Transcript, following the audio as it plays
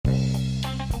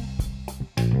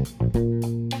We pray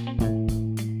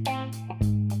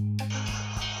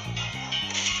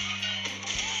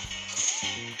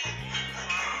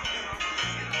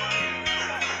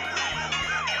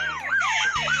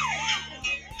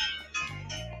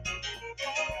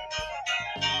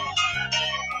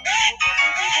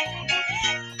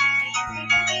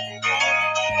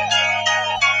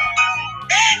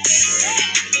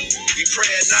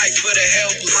at night for the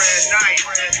helpless.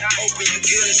 Hoping you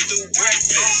get us through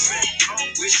breakfast.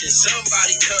 Wishing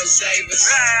somebody come save us.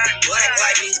 Black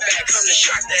lightning's back, come to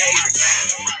shock the haters.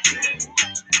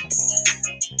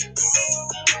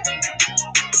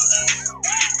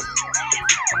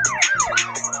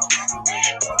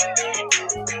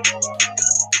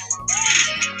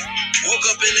 Woke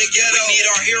up in the ghetto, need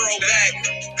our hero back.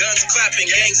 Guns clapping,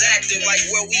 gangs active like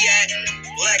where we at.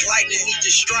 Black lightning need to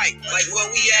strike like where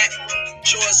we at.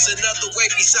 Show us another way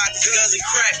besides the guns and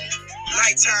crack.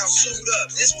 Nighttime suit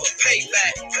up, this for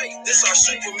payback. This our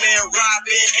Superman,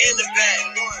 Robin, and the bat.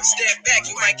 Step back,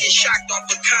 you might get shocked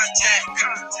off of contact.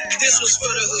 This was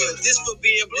for the hood, this for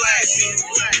being black.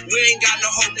 We ain't got no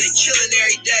hope, they killing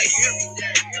every day.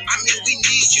 I mean, we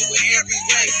need you in every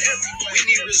way. We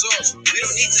need results, we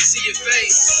don't need to see your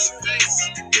face.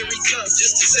 Here we come,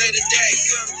 just to say the day.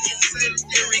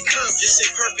 Here we come, just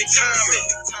in perfect timing.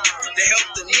 To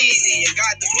help the needy and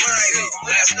guide the blind.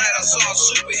 Last night I saw a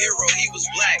superhero, he was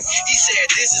black. He said,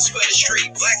 this is for the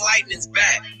street, Black Lightning's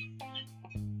back.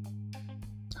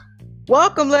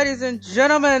 Welcome, ladies and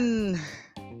gentlemen,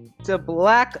 to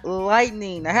Black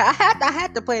Lightning. I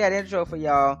had to play that intro for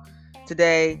y'all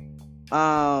today,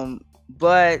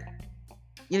 but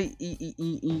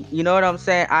you know what I'm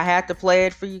saying? I had to play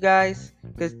it for you guys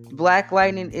because Black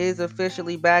Lightning is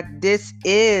officially back. This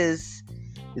is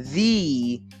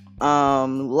the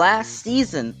last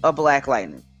season of Black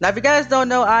Lightning. Now, if you guys don't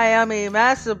know, I am a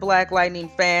massive Black Lightning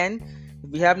fan.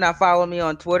 If you have not followed me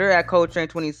on Twitter at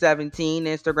CodeTrain2017,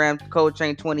 Instagram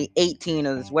CodeTrain2018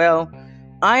 as well,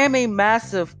 I am a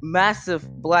massive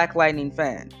Black Lightning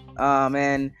fan.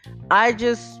 And I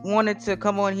just wanted to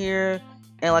come on here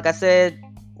and, like I said,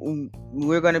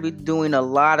 we're going to be doing a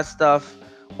lot of stuff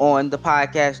on the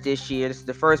podcast this year. This is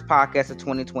the first podcast of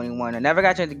 2021. I never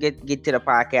got a chance to get to the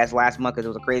podcast last month because it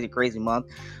was a crazy month,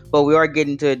 but we are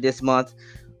getting to it this month.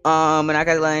 And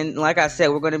like I said,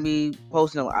 we're going to be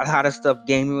posting a lot of stuff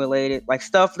gaming related, like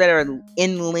stuff that are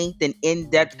in length and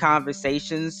in-depth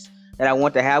conversations that I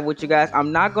want to have with you guys.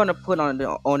 I'm not going to put on the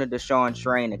Deshaun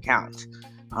Train account.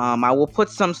 I will put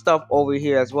some stuff over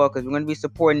here as well because we're going to be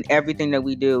supporting everything that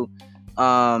we do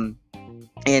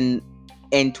in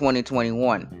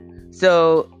 2021.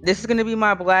 So this is going to be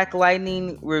my Black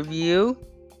Lightning review.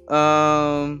 You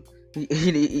know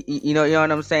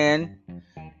what I'm saying?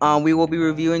 We will be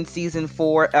reviewing season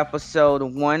 4, episode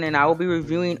 1, and I will be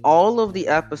reviewing all of the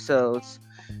episodes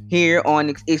here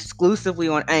on exclusively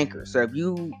on Anchor. So if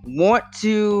you want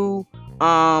to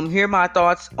hear my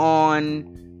thoughts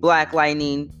on Black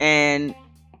Lightning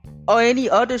or any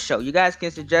other show, you guys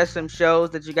can suggest some shows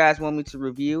that you guys want me to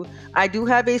review. I do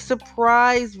have a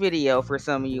surprise video for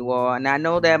some of you all, and I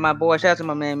know that my boy, shout out to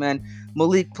my man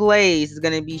Malik Plays, is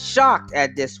going to be shocked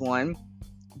at this one,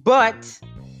 but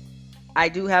I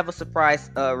do have a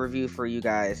surprise review for you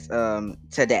guys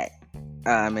today,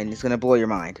 and it's going to blow your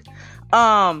mind.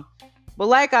 But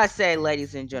like I said,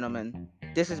 ladies and gentlemen,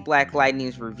 this is Black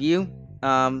Lightning's review.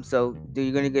 So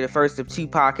you're going to get a first of 2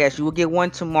 podcasts. You will get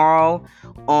one tomorrow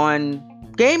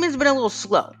on gaming's been a little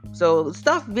slow. So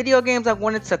video games I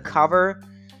wanted to cover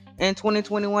in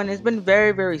 2021 has been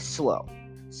very, very slow.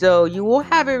 So you will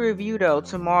have a review though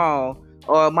tomorrow,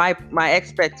 or my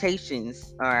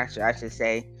expectations, or I should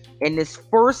say, in this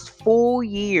first full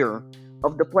year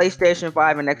of the PlayStation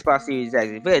 5 and Xbox Series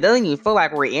X. It doesn't even feel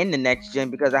like we're in the next gen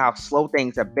because of how slow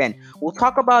things have been. We'll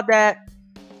talk about that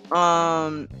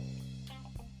I'm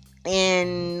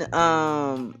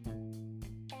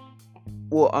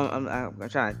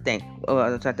trying to think.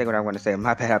 I'm trying to think what I want to say.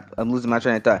 My bad. I'm losing my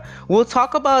train of thought. We'll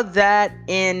talk about that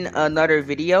in another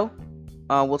video.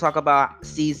 We'll talk about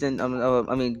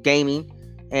gaming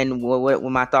and what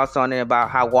my thoughts on it,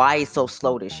 about why it's so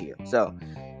slow this year. So,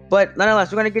 but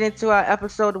nonetheless, we're gonna get into our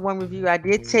episode 1 review. I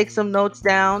did take some notes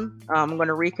down. I'm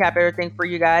gonna recap everything for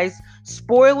you guys.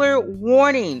 Spoiler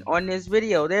warning on this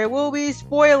video. There will be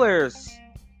spoilers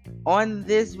on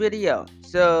this video.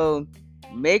 So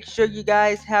make sure you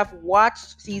guys have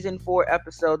watched season 4,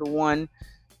 episode 1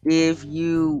 if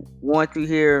you want to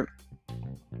hear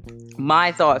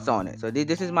my thoughts on it. So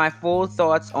this is my full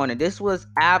thoughts on it. This was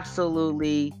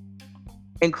absolutely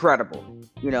incredible,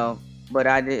 but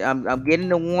I'm getting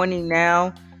the warning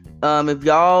now. If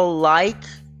y'all like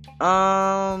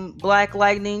Black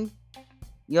Lightning.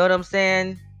 You know what I'm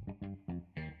saying?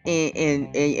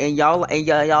 And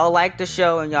y'all like the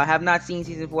show and y'all have not seen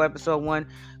season 4 episode 1,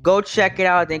 go check it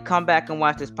out, then come back and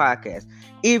watch this podcast.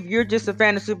 If you're just a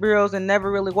fan of superheroes and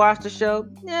never really watched the show,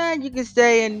 yeah, you can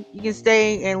stay and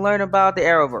learn about the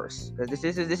Arrowverse, because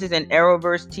this is an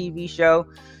Arrowverse TV show,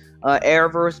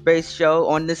 Arrowverse based show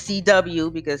on the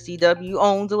CW, because CW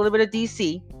owns a little bit of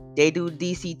DC. They do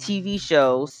DC TV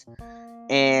shows,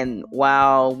 and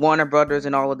while Warner Brothers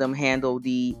and all of them handle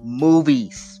the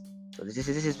movies. So this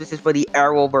is for the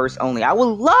Arrowverse only. I would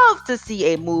love to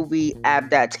see a movie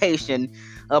adaptation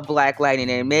of Black Lightning,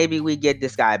 and maybe we get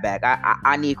this guy back.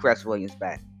 I need Cress Williams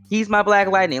back. He's my Black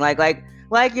Lightning. Like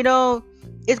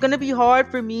it's gonna be hard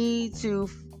for me to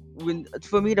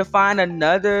find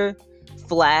another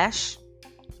Flash,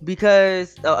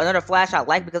 because another Flash I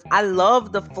like, because I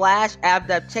love the Flash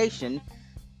adaptation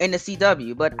in the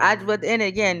CW. But then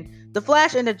again, the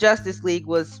Flash in the Justice League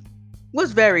was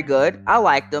very good. I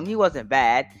liked him. He wasn't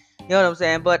bad. You know what I'm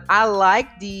saying? But I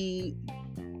like the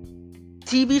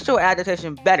TV show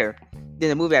adaptation better than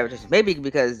the movie adaptation. Maybe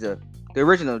because the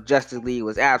original Justice League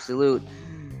was absolute.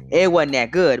 It wasn't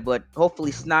that good, but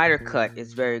hopefully Snyder Cut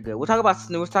is very good. We'll talk about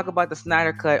the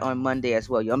Snyder Cut on Monday as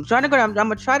well. I'm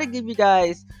gonna try to give you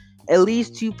guys at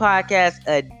least 2 podcasts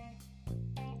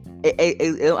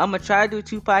I'm gonna try to do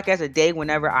 2 podcasts a day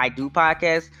whenever I do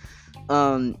podcasts.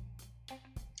 I'm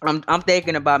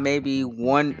thinking about maybe 2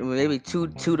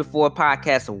 to 4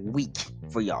 podcasts a week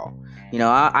for y'all.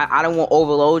 I don't want to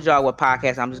overload y'all with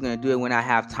podcasts. I'm just gonna do it when I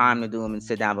have time to do them and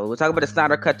sit down. But we'll talk about the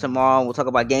Snyder Cut tomorrow. We'll talk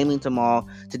about gaming tomorrow.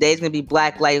 Today's gonna be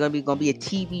Black Light. Gonna be a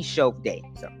TV show day.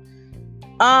 So,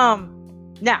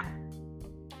 now,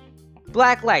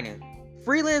 Black Lightning.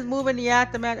 Freeland's moving the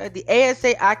aftermath of the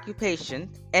ASA occupation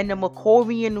and the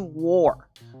Makovian War.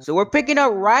 So we're picking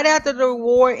up right after the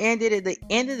war ended at the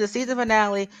end of the season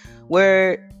finale,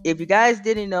 where, if you guys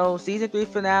didn't know, season 3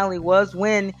 finale was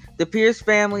when the Pierce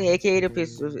family, aka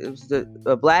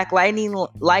the Black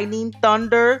Lightning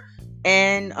Thunder,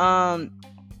 and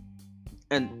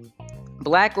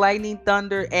Black Lightning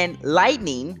Thunder and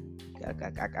Lightning. I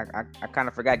kind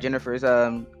of forgot Jennifer's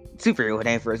superhero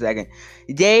name for a second.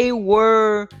 They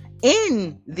were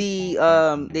in the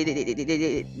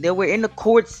they were in the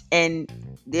courts, and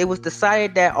it was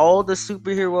decided that all the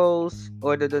superheroes,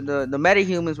 or the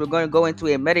metahumans, were going to go into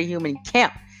a metahuman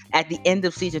camp at the end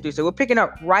of season 3. So we're picking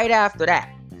up right after that.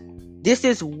 This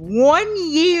is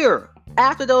 1 year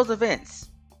after those events.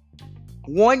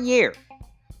 1 year.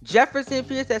 Jefferson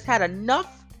Pierce has had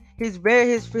enough. His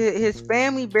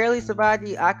family barely survived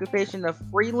the occupation of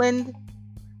Freeland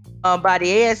by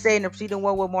the ASA in the preceding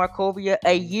war with Markovia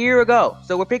a year ago.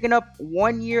 So we're picking up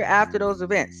 1 year after those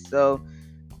events. So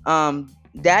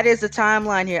that is the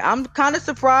timeline here. I'm kind of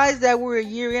surprised that we're a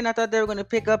year in. I thought they were going to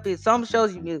pick up. In some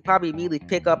shows, you probably immediately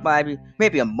pick up by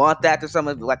maybe a month after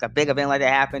something like a big event like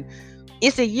that happened.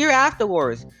 It's a year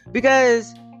afterwards,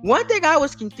 because one thing I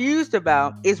was confused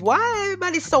about is why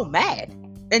everybody's so mad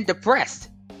and depressed.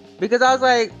 Because I was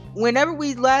like, whenever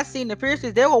we last seen the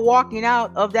Pierces, they were walking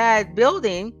out of that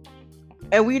building,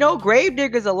 and we know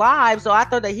Gravedigger's alive, so I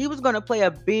thought that he was going to play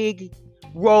a big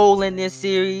role in this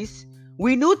series.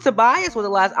 We knew Tobias was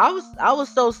alive. I was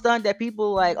so stunned that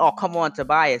people were like, oh, come on,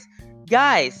 Tobias.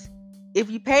 Guys, if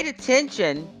you paid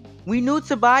attention, we knew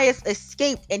Tobias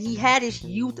escaped and he had his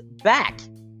youth back.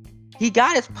 He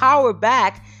got his power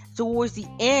back towards the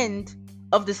end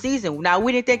of the season. Now,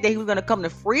 we didn't think that he was going to come to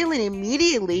Freeland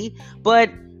immediately,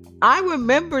 but I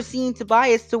remember seeing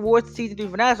Tobias towards the season 3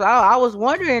 finale. So I was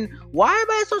wondering why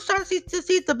everybody's so excited to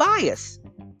see Tobias.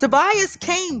 Tobias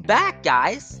came back,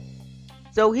 guys.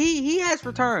 So he has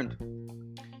returned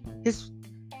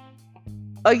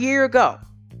a year ago.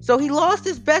 So he lost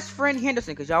his best friend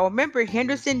Henderson, because y'all remember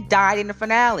Henderson died in the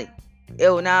finale.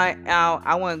 Now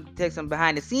I want to take some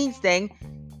behind the scenes thing.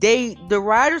 The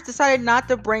writers decided not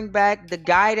to bring back the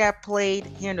guy that played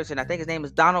Henderson. I think his name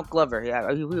is Donald Glover.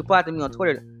 He replied to me on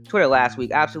Twitter last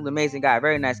week. Absolutely amazing guy,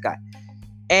 very nice guy.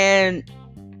 And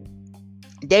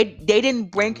they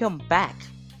didn't bring him back.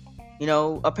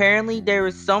 Apparently there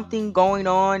was something going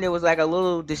on. There was like a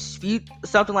little dispute,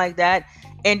 something like that,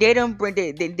 and they didn't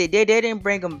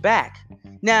bring him back.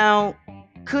 Now,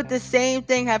 could the same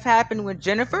thing have happened with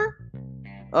Jennifer,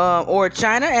 or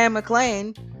China Ann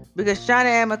McClain? Because China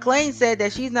Ann McClain said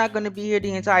that she's not going to be here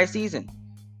the entire season.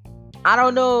 I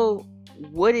don't know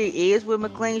what it is with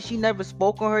McClain. She never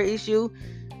spoke on her issue.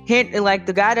 Like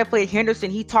the guy that played Henderson,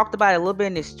 he talked about it a little bit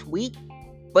in his tweet.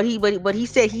 But he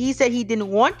said he didn't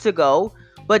want to go,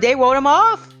 but they wrote him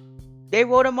off. They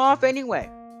wrote him off anyway.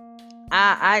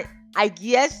 I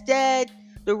guess that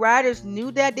the writers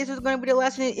knew that this was going to be the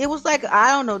lesson. It was like,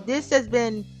 I don't know, this has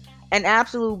been an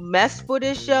absolute mess for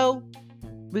this show,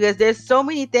 because there's so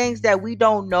many things that we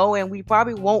don't know, and we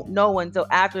probably won't know until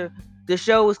after the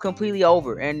show is completely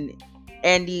over, and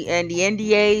the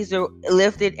NDAs are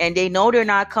lifted, and they know they're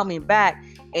not coming back,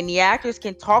 and the actors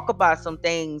can talk about some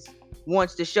things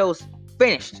once the show's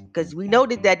finished, because we know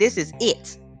that this is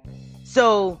it.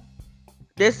 So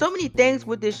there's so many things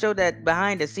with this show that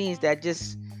behind the scenes that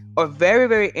just are very,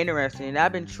 very interesting, and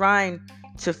I've been trying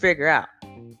to figure out.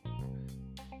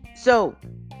 So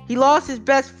he lost his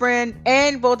best friend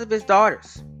and both of his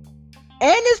daughters,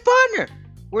 and his partner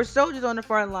were soldiers on the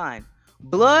front line.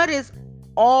 Blood is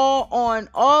all on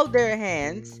all their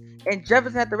hands, and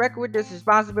Jefferson had to reckon with this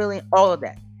responsibility and all of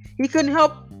that. He couldn't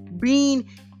help being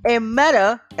a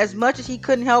meta as much as he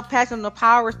couldn't help passing the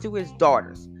powers to his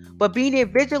daughters. But being a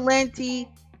vigilante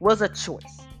was a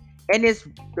choice, and it's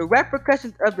the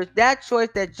repercussions of that choice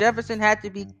that Jefferson had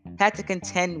to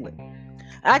contend with.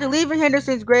 After leaving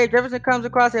Henderson's grave, Jefferson comes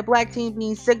across a black team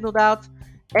being signaled out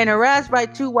and harassed by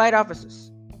two white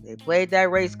officers. They played that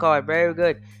race card very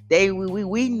good.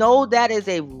 We know that is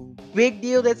a big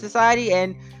deal to society,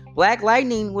 and Black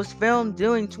Lightning was filmed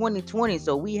during 2020,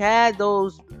 so we had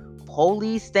those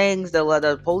police things,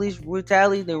 the police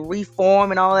brutality, the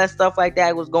reform, and all that stuff like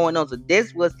that was going on. So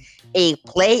this was a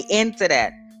play into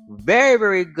that. Very,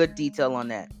 very good detail on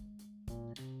that.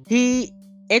 He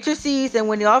intercedes, and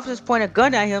when the officers point a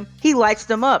gun at him, he lights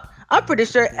them up. I'm pretty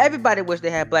sure everybody wished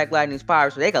they had Black Lightning's power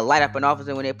so they could light up an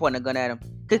officer when they point a gun at him.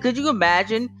 Could you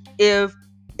imagine if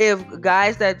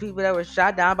people that were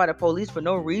shot down by the police for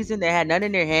no reason, they had none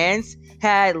in their hands,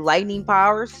 had lightning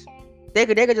powers? They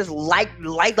could just light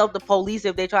up the police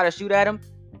if they try to shoot at them.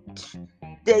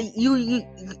 You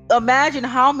imagine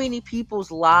how many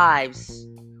people's lives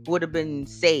would have been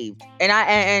saved.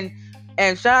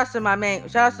 And shout out to my man,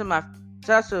 shout out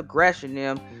to Aggression,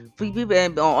 them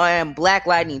people on Black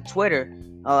Lightning Twitter.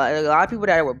 A lot of people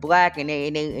that were black,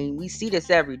 and we see this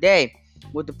every day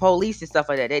with the police and stuff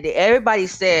like that. Everybody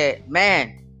said,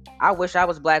 "Man, I wish I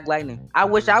was Black Lightning. I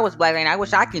wish I was Black Lightning. I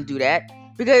wish I can do that,"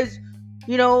 because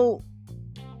we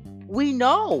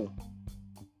know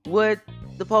what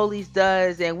the police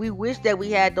does, and we wish that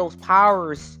we had those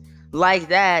powers like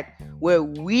that where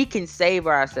we can save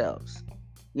ourselves,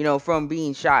 from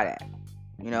being shot at.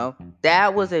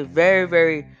 That was a very,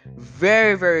 very,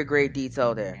 very, very great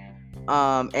detail there.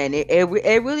 And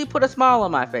it really put a smile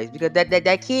on my face, because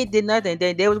that kid did nothing.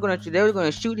 They was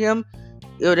gonna shoot him.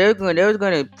 They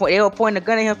were pointing a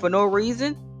gun at him for no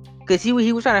reason, because he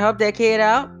was trying to help that kid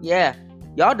out. Yeah,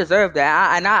 y'all deserve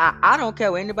that. I don't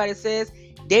care what anybody says.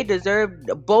 They deserve,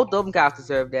 both of them guys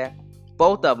deserve that.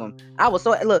 Both of them. I was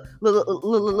so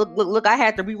look. I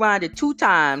had to rewind it 2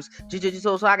 times just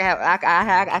so I can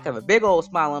have a big old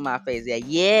smile on my face.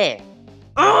 Yeah.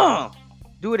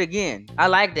 Do it again. I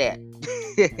like that.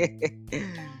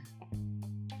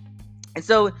 And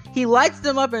so he lights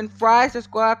them up and fries the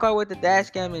squad car with the dash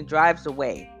cam and drives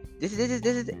away. This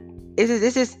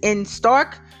is in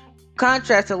stark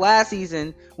contrast to last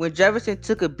season, when Jefferson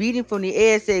took a beating from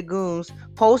the ASA goons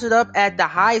posted up at the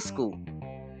high school.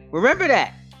 Remember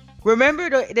that? Remember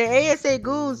the ASA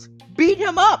goons beat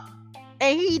him up,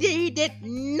 and he did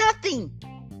nothing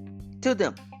to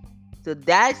them. So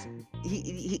that's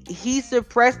he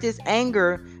suppressed his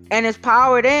anger and his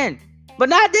power then, but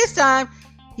not this time.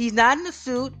 He's not in a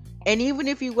suit, and even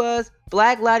if he was,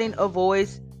 Black Lightning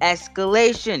avoids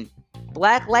escalation.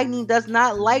 Black Lightning does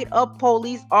not light up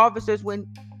police officers when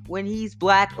he's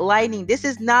Black Lightning. This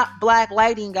is not Black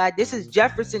Lightning, guys. This is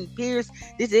Jefferson Pierce.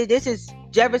 This is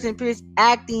Jefferson Pierce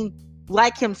acting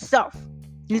like himself.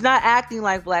 He's not acting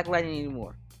like Black Lightning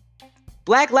anymore.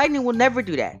 Black Lightning will never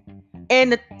do that.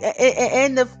 And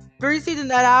the 3 seasons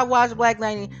that I watched Black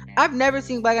Lightning, I've never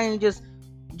seen Black Lightning just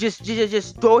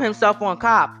throw himself on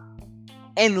cop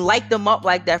and light them up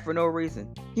like that for no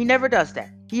reason. He never does that.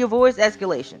 He avoids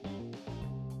escalation.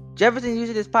 Jefferson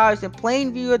uses his powers in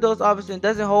plain view of those officers and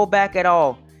doesn't hold back at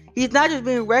all. He's not just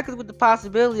being reckless with the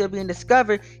possibility of being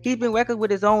discovered, he's being reckless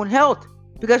with his own health.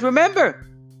 Because remember,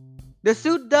 the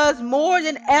suit does more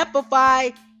than amplify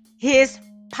his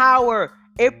power.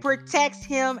 It protects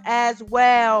him as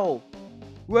well.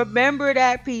 Remember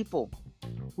that, people.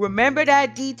 Remember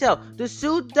that detail. The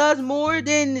suit does more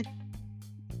than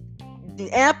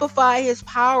amplify his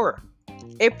power.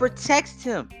 It protects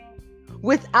him.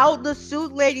 Without the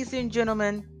suit, ladies and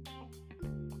gentlemen,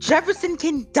 Jefferson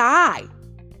can die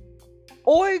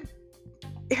or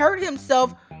hurt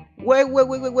himself where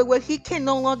he can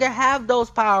no longer have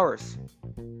those powers,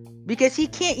 because he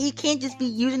can't just be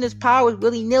using his powers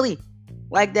willy-nilly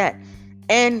like that.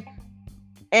 And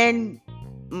And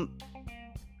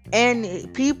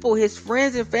and people, his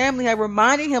friends and family, have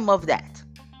reminded him of that.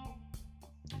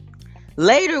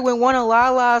 Later, when one of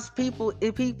Lala's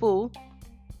people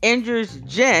injures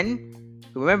Jen,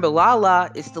 remember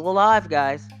Lala is still alive,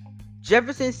 guys.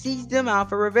 Jefferson seeks them out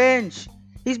for revenge.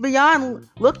 He's beyond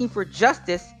looking for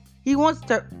justice. He wants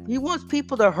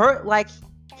people to hurt like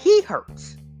he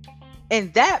hurts.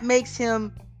 And that makes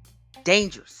him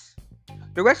dangerous.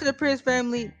 The rest of the Pierce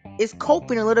family is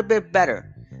coping a little bit better.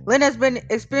 Lynn has been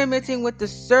experimenting with the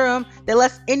serum that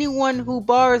lets anyone who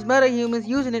borrows metahumans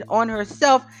using it on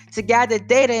herself to gather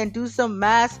data and do some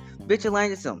mass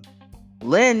vigilantism.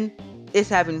 Lynn is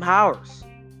having powers.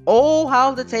 Oh,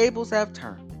 how the tables have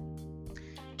turned.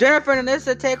 Jennifer and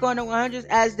Alyssa take on the 100s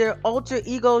as their alter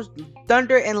egos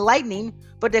Thunder and Lightning,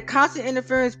 but their constant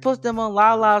interference puts them on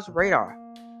Lala's radar.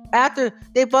 After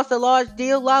they bust a large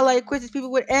deal, Lala equips his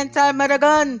people with anti-meta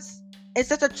guns and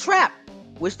sets a trap,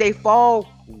 which they fall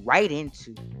right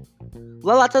into.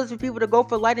 Lala tells the people to go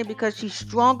for Lightning because she's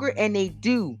stronger, and they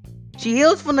do. She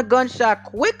heals from the gunshot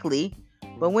quickly,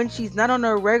 but when she's on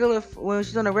a regular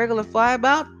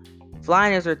flyabout,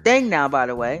 flying is her thing now, by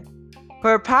the way,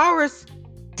 her powers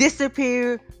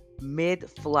disappear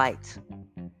mid-flight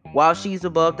while she's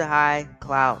above the high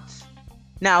clouds.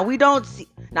 Now we don't see.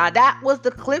 Now that was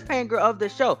the cliffhanger of the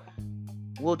show.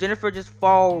 Will Jennifer just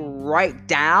fall right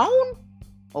down,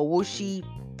 or will she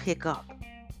pick up?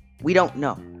 We don't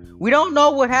know. We don't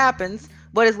know what happens,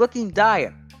 but it's looking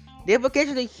dire. The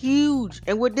implications are huge,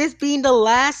 and with this being the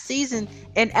last season,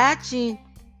 and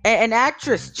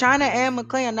actress China Anne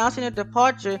McClain announcing her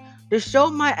departure, the show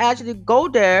might actually go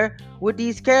there with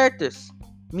these characters,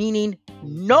 meaning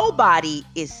nobody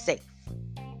is safe.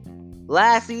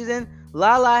 Last season,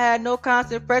 Lala had no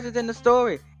constant presence in the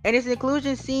story, and his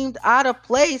inclusion seemed out of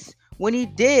place when he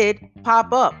did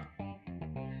pop up.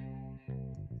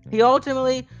 He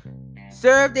ultimately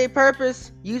served a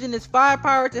purpose using his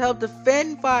firepower to help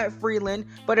defend Freeland,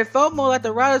 but it felt more like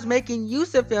the writers making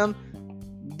use of him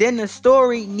than the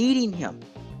story needing him.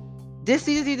 This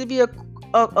season seems to be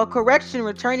a correction,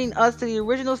 returning us to the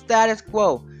original status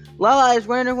quo. Lala is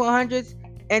running the 100s,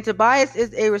 and Tobias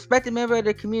is a respected member of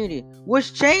the community.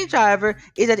 What's changed, however,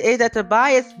 is that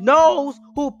Tobias knows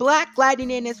who Black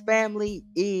Lightning and his family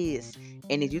is,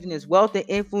 and is using his wealth and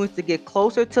influence to get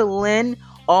closer to Lynn,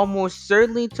 almost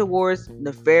certainly towards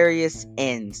nefarious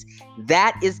ends.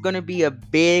 That is going to be a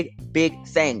big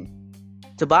thing.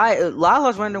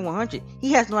 Lala's running 100.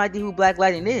 He has no idea who Black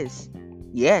Lightning is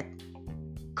yet.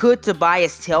 Could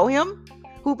Tobias tell him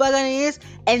who Black Lightning is?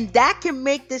 And that can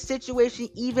make the situation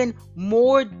even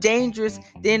more dangerous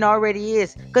than it already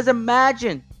is. Because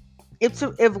imagine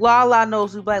if Lala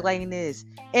knows who Black Lightning is,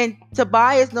 and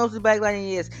Tobias knows who Black Lightning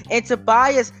is, and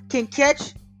Tobias can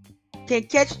catch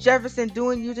Jefferson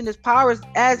using his powers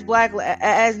as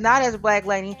not as Black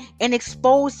Lightning, and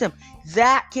expose him.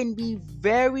 That can be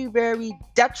very, very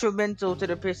detrimental to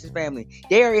the Pierce family.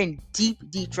 They are in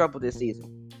deep trouble this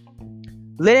season.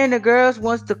 Lynn and the girls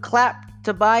wants to clap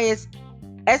Tobias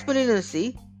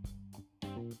expeditiously,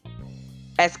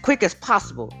 as quick as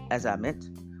possible, as I meant.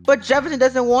 But Jefferson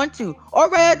doesn't want to, or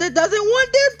rather doesn't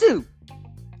want them to.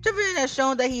 Jefferson has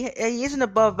shown that he isn't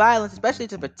above violence, especially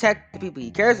to protect the people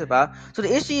he cares about. So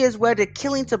the issue is whether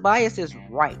killing Tobias is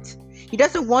right. He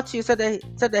doesn't want to accept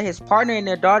that his partner and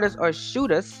their daughters are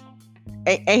shooters,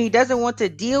 and he doesn't want to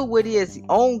deal with his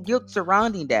own guilt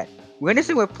surrounding that.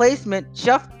 Henderson replacement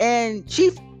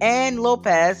Chief Ann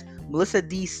Lopez, Melissa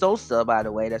D. Sosa, by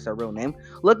the way, that's her real name,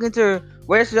 looking to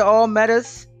register all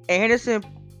metas, and Henderson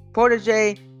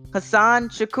protege Hassan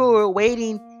Shakur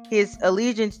waiting his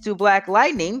allegiance to Black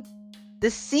Lightning. The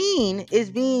scene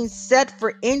is being set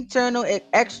for internal and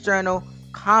external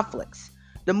conflicts.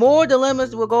 The more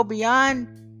dilemmas will go beyond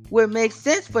what makes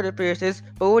sense for the Pierces,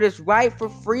 but what is right for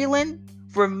Freeland,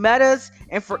 for metas,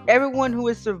 and for everyone who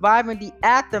is surviving the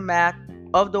aftermath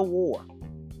of the war.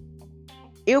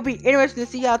 It will be interesting to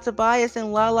see how Tobias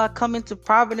and Lala come into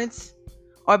providence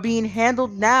are being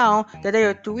handled now that there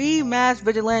are 3 mass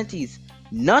vigilantes,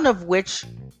 none of which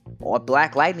are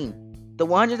Black Lightning. The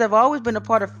 100s have always been a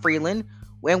part of Freeland,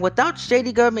 and without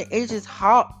shady government agents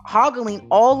hoggling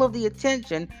all of the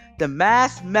attention, the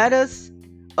mass metas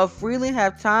of Freeland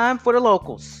have time for the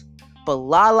locals. But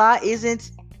Lala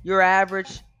isn't your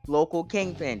average local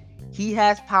kingpin. He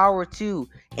has power too,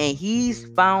 and he's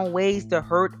found ways to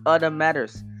hurt other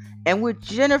metas. And with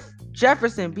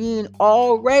Jefferson being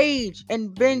all rage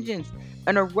and vengeance,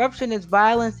 an eruption of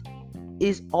violence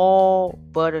is all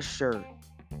but assured.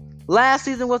 Last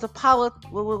season was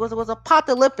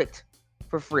apocalyptic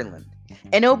for Freeland,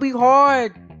 and it'll be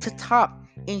hard to top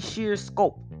in sheer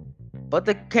scope. but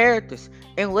the characters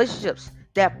and relationships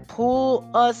that pull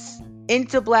us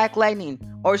into Black Lightning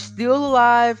are still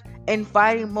alive and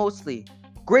fighting mostly.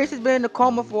 Grace has been in a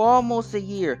coma for almost a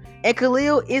year, and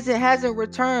Khalil hasn't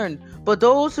returned, but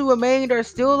those who remained are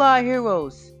still our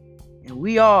heroes, and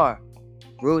we are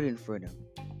rooting for them.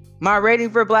 My rating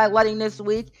for Black Lightning this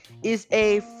week is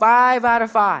a 5 out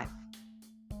of 5.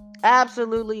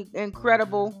 Absolutely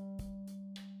incredible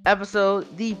episode.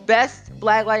 The best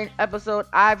Black Lightning episode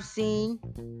I've seen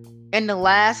in the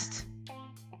last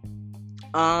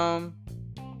 3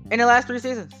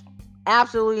 seasons.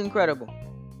 Absolutely incredible.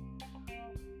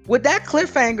 With that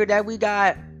cliffhanger that we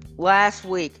got last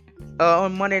week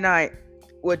on Monday night,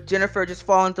 with Jennifer just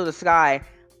falling through the sky,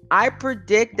 I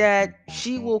predict that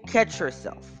she will catch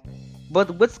herself.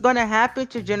 But what's gonna happen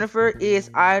to Jennifer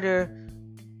is either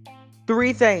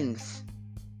 3 things.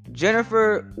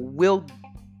 Jennifer will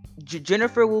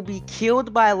be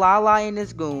killed by Lala and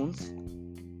his goons.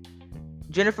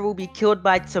 Jennifer will be killed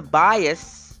by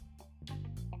Tobias,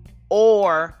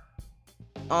 or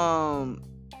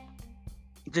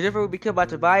Jennifer will be killed by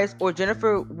Tobias, or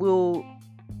Jennifer will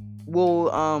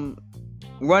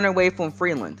run away from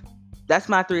Freeland. That's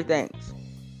my 3 things.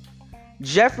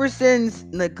 Jefferson's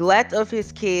neglect of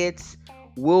his kids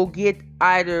will get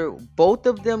either both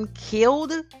of them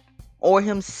killed or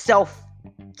himself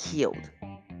killed.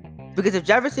 Because if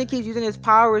Jefferson keeps using his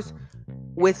powers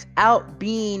without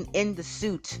being in the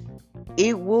suit,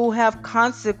 it will have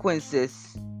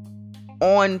consequences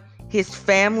on his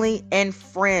family and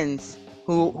friends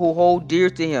who hold dear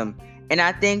to him. And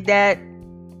I think that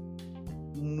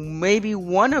maybe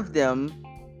one of them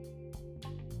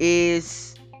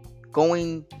is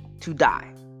going to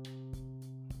die.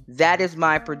 That is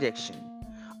my prediction.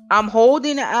 I'm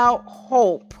holding out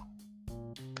hope.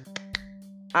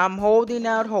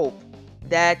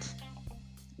 That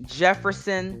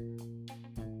Jefferson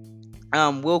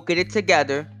will get it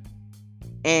together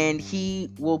and he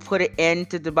will put an end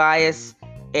to Tobias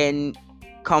and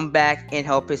come back and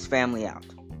help his family out.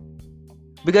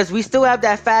 Because we still have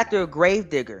that factor of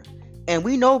Gravedigger. And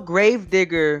we know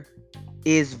Gravedigger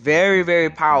is very, very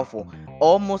powerful.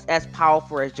 Almost as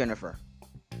powerful as Jennifer.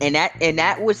 And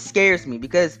that what scares me.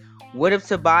 Because what if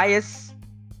Tobias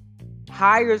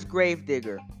hires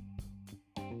Gravedigger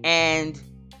and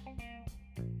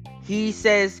he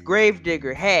says,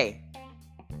 Gravedigger, hey,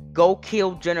 go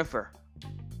kill Jennifer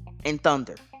and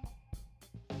Thunder.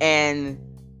 And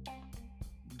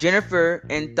Jennifer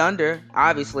and Thunder,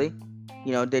 obviously,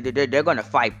 they're going to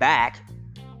fight back.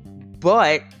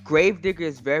 But Gravedigger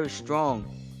is very strong,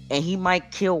 and he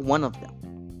might kill one of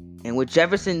them. And with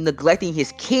Jefferson neglecting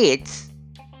his kids,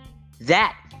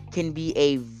 that can be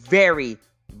a very,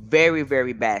 very,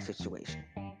 very bad situation.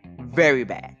 Very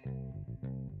bad.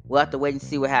 We'll have to wait and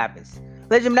see what happens.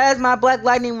 Ladies and gentlemen, that is my Black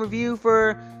Lightning review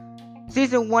for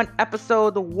Season 1,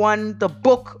 Episode 1, The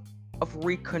Book of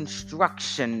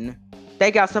Reconstruction.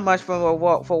 Thank y'all so much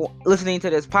for listening to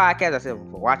this podcast. I said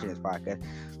for watching this podcast.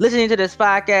 Listening to this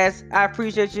podcast. I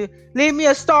appreciate you. Leave me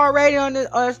a star rating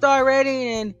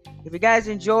and if you guys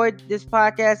enjoyed this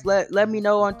podcast, let me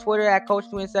know on Twitter at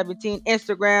CoachTrain17,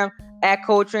 Instagram at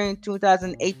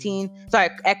CoachTrain2018. Sorry,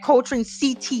 at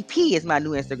CoachTrainCTP is my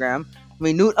new Instagram.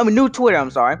 New Twitter.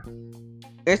 I'm sorry.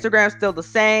 Instagram's still the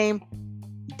same.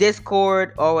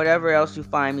 Discord or whatever else you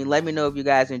find me. Let me know if you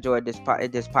guys enjoyed this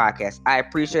podcast. I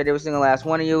appreciate every single last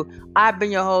one of you. I've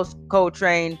been your host, Coach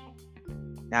Train.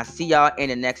 Now see y'all in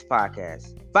the next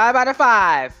podcast. 5 out of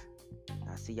 5.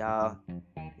 I'll see y'all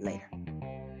later.